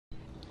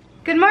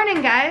Good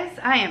morning, guys.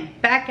 I am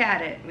back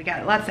at it. We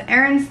got lots of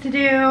errands to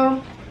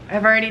do.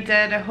 I've already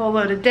did a whole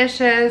load of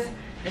dishes.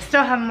 I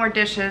still have more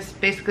dishes.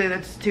 Basically,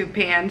 that's 2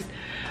 pans,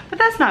 but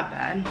that's not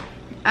bad.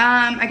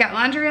 I got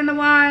laundry in the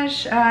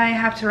wash. I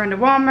have to run to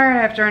Walmart.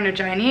 I have to run to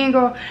Giant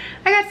Eagle.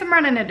 I got some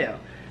running to do.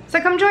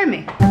 So come join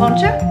me, won't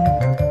you?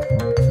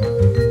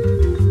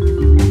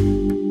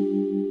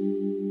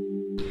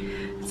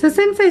 So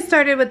since I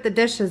started with the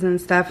dishes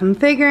and stuff, I'm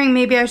figuring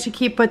maybe I should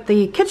keep with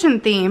the kitchen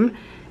theme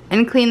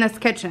and clean this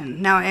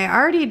kitchen. Now, I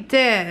already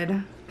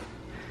did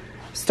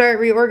start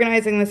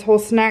reorganizing this whole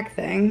snack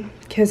thing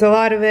because a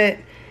lot of it,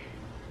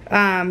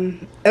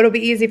 it'll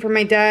be easy for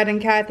my dad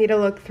and Kathy to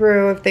look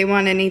through if they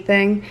want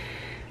anything.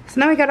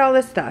 So now we got all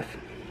this stuff.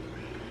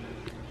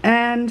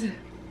 And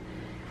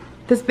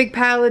this big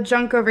pile of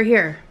junk over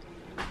here.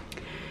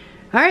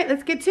 All right,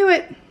 let's get to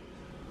it.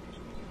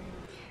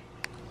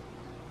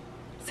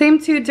 Same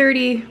 2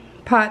 dirty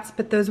pots,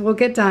 but those will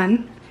get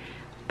done.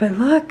 But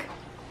look,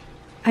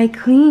 I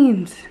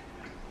cleaned.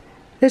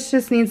 This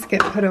just needs to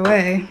get put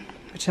away,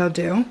 which I'll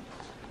do.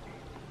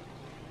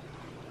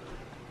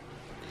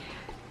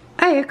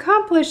 I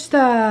accomplished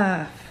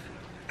stuff.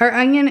 Our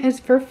onion is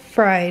for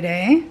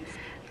Friday.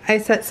 I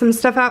set some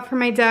stuff out for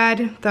my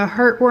dad, the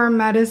heartworm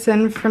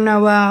medicine for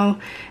Noel,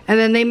 and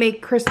then they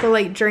make Crystal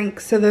Light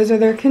drinks, so those are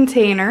their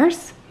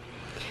containers.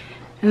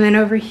 And then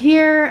over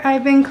here,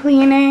 I've been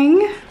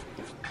cleaning.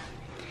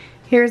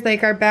 Here's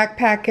like our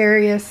backpack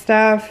area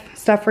stuff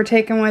we're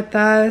taking with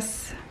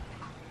us.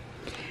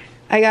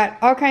 I got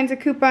all kinds of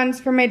coupons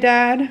for my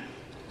dad.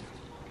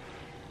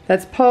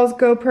 That's Paul's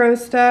GoPro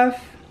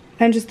stuff,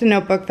 and just a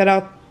notebook that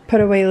I'll put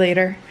away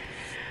later.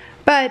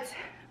 But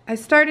I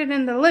started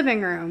in the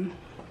living room,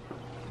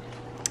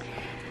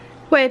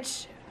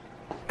 which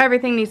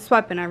everything needs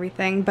swept and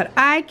everything, but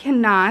I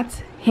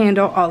cannot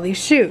handle all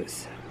these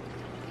shoes.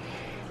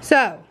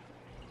 So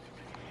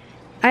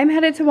I'm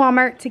headed to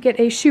Walmart to get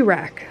a shoe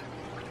rack.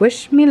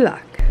 Wish me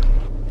luck.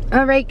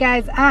 All right,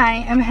 guys,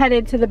 I am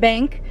headed to the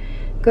bank,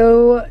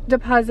 go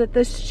deposit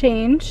this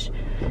change,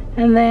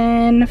 and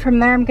then from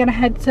there I'm gonna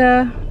head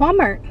to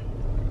Walmart.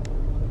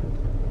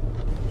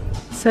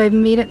 So I've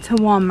made it to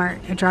Walmart.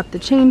 I dropped the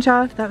change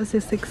off. That was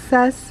a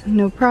success,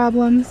 no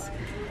problems.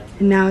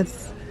 And now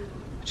it's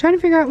trying to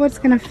figure out what's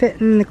gonna fit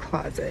in the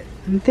closet.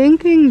 I'm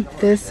thinking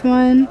this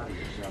one.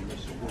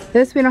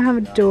 This we don't have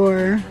a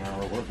door.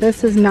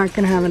 This is not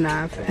gonna have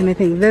enough. And I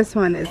think this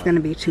one is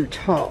gonna be too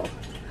tall.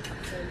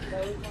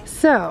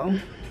 So,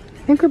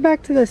 I think we're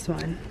back to this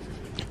one.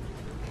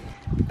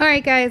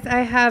 Alright guys, I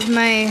have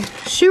my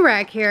shoe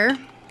rack here.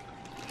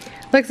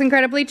 Looks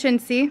incredibly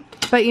chintzy,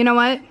 but you know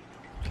what?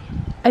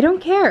 I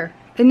don't care.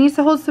 It needs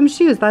to hold some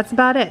shoes, that's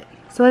about it.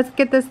 So let's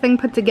get this thing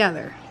put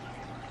together.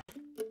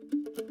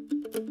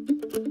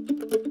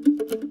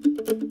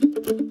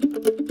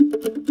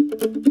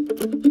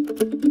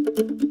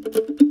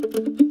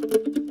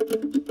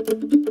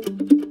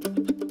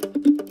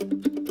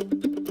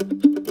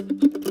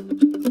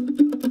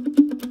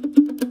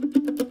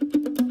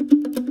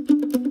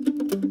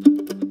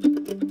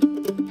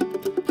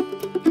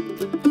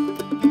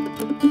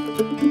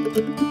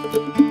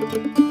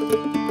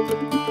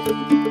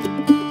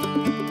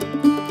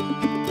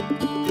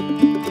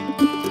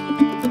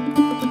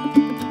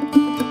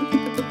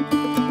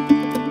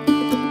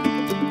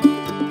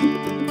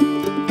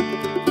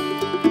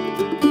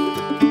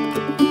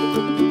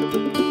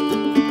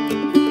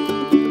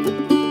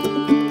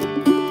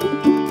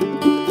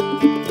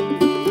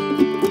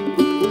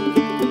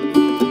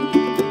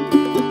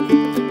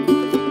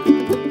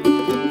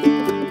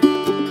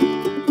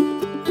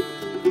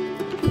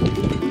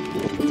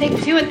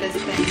 Take 2 at this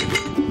thing.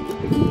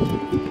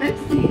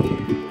 Let's see.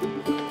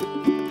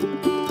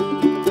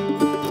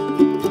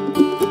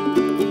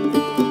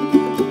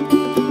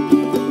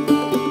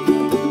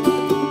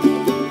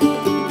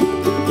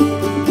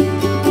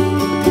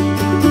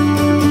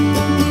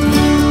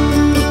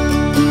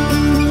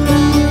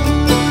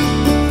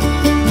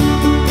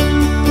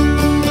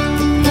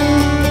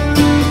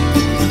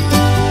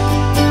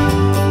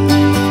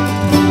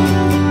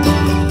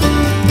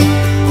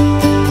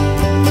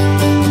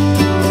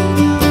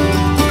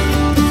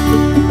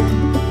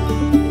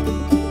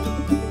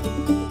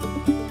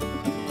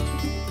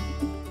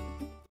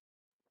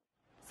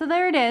 So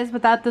there it is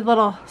without the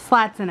little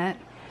slats in it.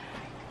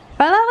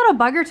 But that little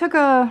bugger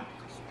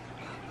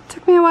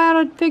took me a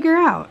while to figure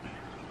out.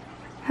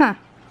 Huh.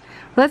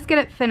 Let's get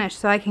it finished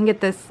so I can get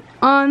this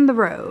on the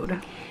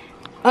road.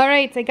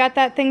 Alright, I got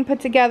that thing put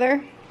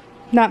together.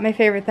 Not my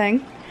favorite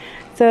thing.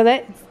 So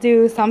let's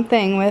do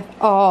something with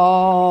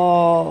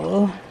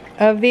all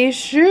of these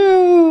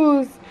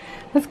shoes.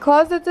 This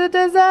closet's a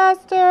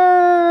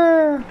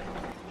disaster.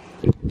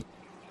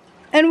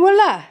 And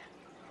voila,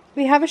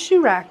 we have a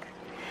shoe rack.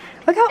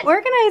 Look how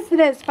organized it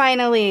is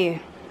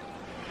finally.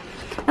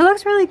 It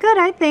looks really good,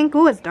 I think.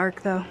 Oh, it's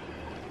dark though.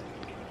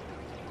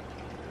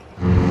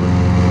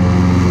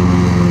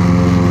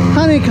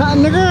 Honey,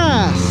 cutting the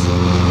grass.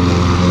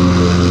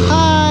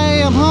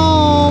 Hi, I'm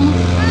home.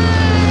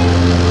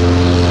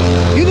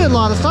 Hi. You did a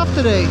lot of stuff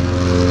today.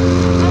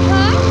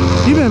 Uh-huh.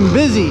 been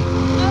busy.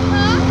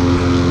 Uh-huh.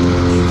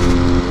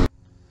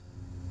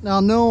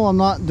 Now, no, I'm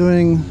not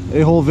doing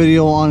a whole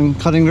video on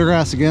cutting the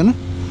grass again.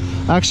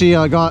 Actually,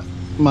 I got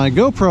my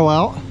GoPro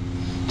out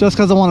just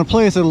because I want to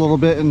play with it a little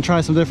bit and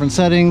try some different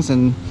settings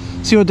and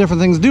see what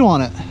different things do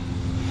on it.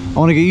 I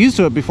want to get used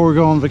to it before we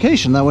go on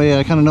vacation. That way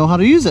I kind of know how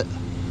to use it.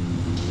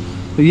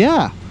 But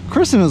yeah,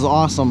 Kristen is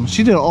awesome.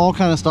 She did all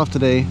kind of stuff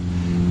today,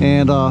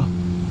 and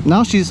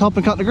now she's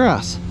helping cut the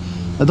grass.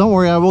 Don't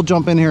worry, I will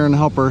jump in here and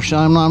help her.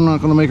 I'm not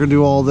going to make her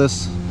do all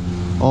this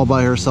all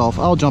by herself.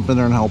 I'll jump in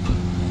there and help.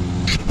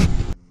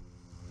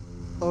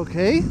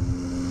 Okay,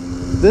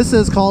 this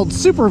is called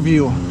Super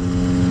View.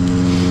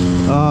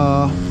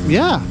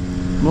 Yeah,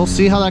 we'll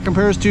see how that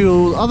compares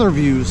to other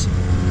views.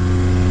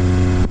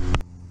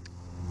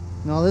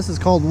 Now this is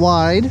called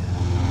Wide.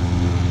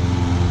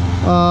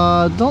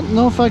 Don't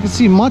know if I can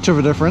see much of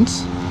a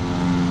difference.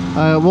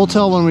 We'll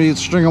tell when we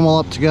string them all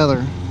up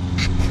together.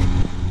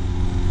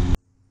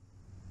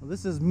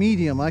 This is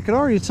Medium. I could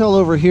already tell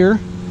over here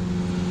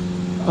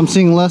I'm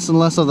seeing less and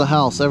less of the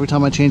house every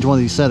time I change one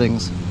of these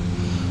settings.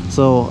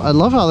 So I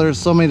love how there's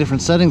so many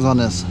different settings on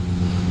this.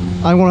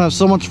 I'm going to have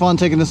so much fun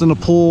taking this in the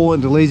pool,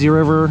 into Lazy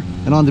River,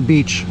 and on the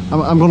beach.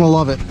 I'm going to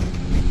love it.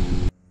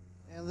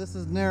 And this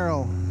is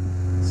Narrow.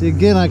 See,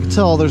 again, I can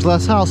tell there's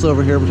less house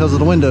over here because of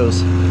the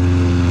windows.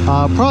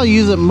 Probably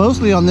use it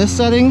mostly on this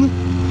setting,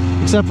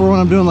 except for when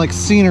I'm doing like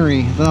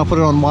scenery, then I'll put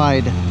it on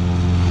Wide.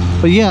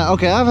 But yeah,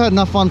 okay, I've had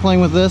enough fun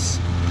playing with this.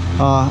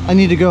 I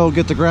need to go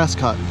get the grass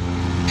cut.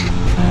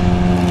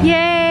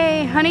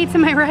 Yay, honey to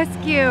my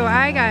rescue.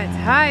 I got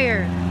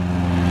tired.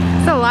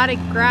 It's a lot of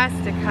grass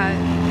to cut.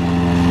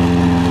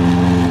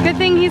 Good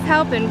thing he's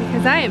helping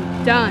because I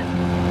am done.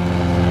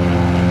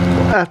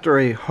 After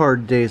a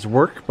hard day's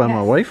work by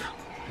my wife,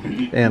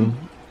 and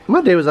my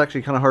day was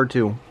actually kind of hard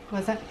too.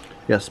 Was it?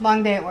 Yes.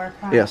 Long day at work,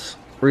 huh? Yes.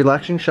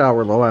 Relaxing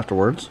shower though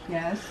afterwards.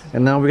 Yes.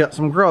 And now we got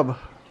some grub.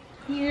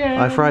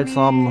 Yeah, I fried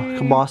some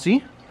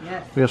kibasi.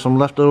 Yes. We have some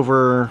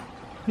leftover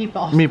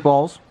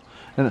meatballs.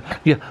 And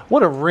yeah,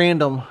 what a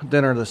random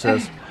dinner this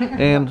is.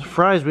 And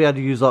fries we had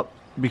to use up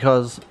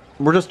because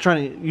we're just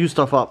trying to use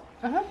stuff up.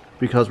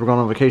 Because we're going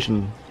on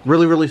vacation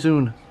really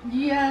soon.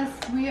 Yes,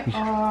 we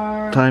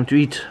are. Time to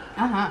eat.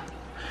 And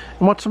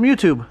watch some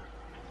YouTube.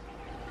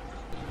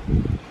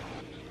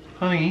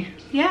 Honey.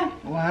 Yeah.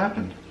 What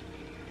happened?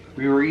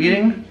 We were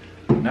eating,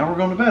 now we're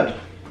going to bed.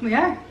 We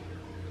are.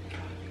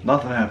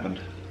 Nothing happened.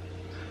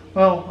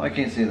 Well, I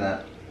can't say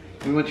that.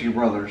 We went to your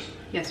brother's.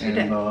 Yes, we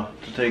did. To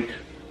take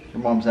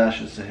your mom's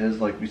ashes to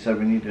his, like we said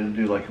we needed to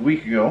do like a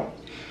week ago.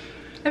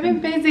 I've been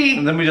busy.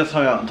 And then we just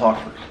hung out and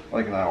talked for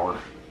like an hour.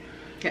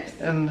 Yes.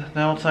 And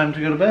now it's time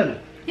to go to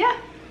bed. Yeah.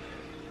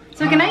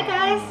 So good night,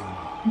 guys.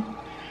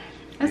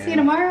 I'll see you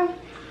tomorrow.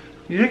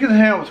 You didn't get to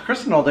hang out with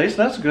Kristen all day, so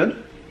that's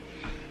good.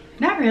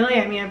 Not really.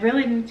 I mean, I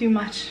really didn't do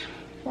much.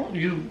 Well,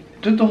 you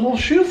did the whole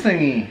shoe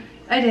thingy.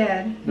 I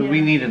did.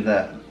 We needed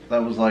that.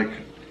 That was like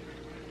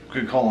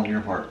good call on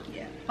your part.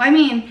 Yeah. Well, I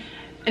mean,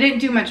 I didn't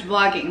do much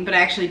vlogging, but I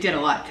actually did a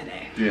lot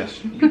today.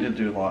 Yes, you did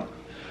do a lot.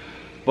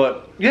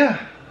 But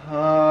yeah,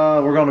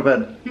 we're going to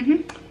bed.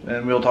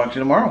 And we'll talk to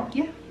you tomorrow.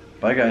 Yeah.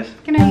 Bye, guys.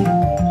 Good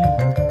night.